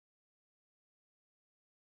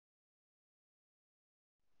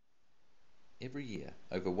Every year,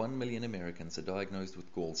 over 1 million Americans are diagnosed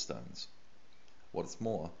with gallstones. What's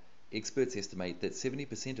more, experts estimate that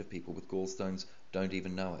 70% of people with gallstones don't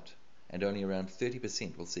even know it, and only around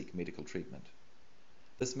 30% will seek medical treatment.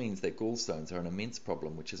 This means that gallstones are an immense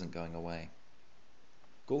problem which isn't going away.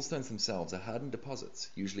 Gallstones themselves are hardened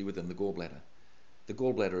deposits, usually within the gallbladder. The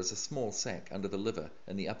gallbladder is a small sac under the liver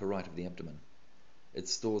in the upper right of the abdomen. It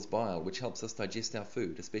stores bile, which helps us digest our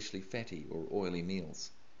food, especially fatty or oily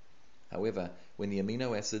meals. However, when the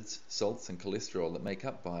amino acids, salts, and cholesterol that make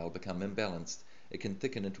up bile become imbalanced, it can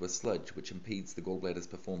thicken into a sludge which impedes the gallbladder's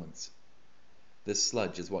performance. This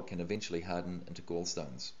sludge is what can eventually harden into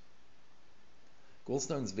gallstones.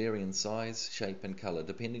 Gallstones vary in size, shape, and color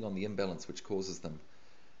depending on the imbalance which causes them.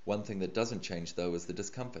 One thing that doesn't change, though, is the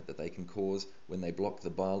discomfort that they can cause when they block the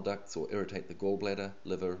bile ducts or irritate the gallbladder,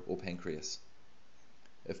 liver, or pancreas.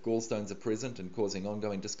 If gallstones are present and causing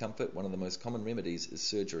ongoing discomfort, one of the most common remedies is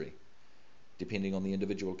surgery. Depending on the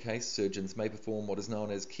individual case, surgeons may perform what is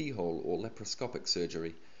known as keyhole or laparoscopic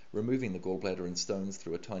surgery, removing the gallbladder and stones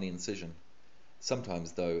through a tiny incision.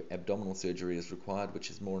 Sometimes, though, abdominal surgery is required,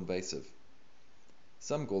 which is more invasive.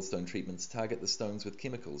 Some gallstone treatments target the stones with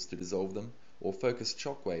chemicals to dissolve them, or focused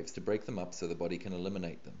shock waves to break them up so the body can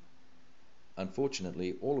eliminate them.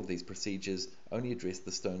 Unfortunately, all of these procedures only address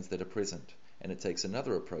the stones that are present, and it takes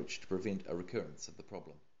another approach to prevent a recurrence of the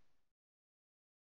problem.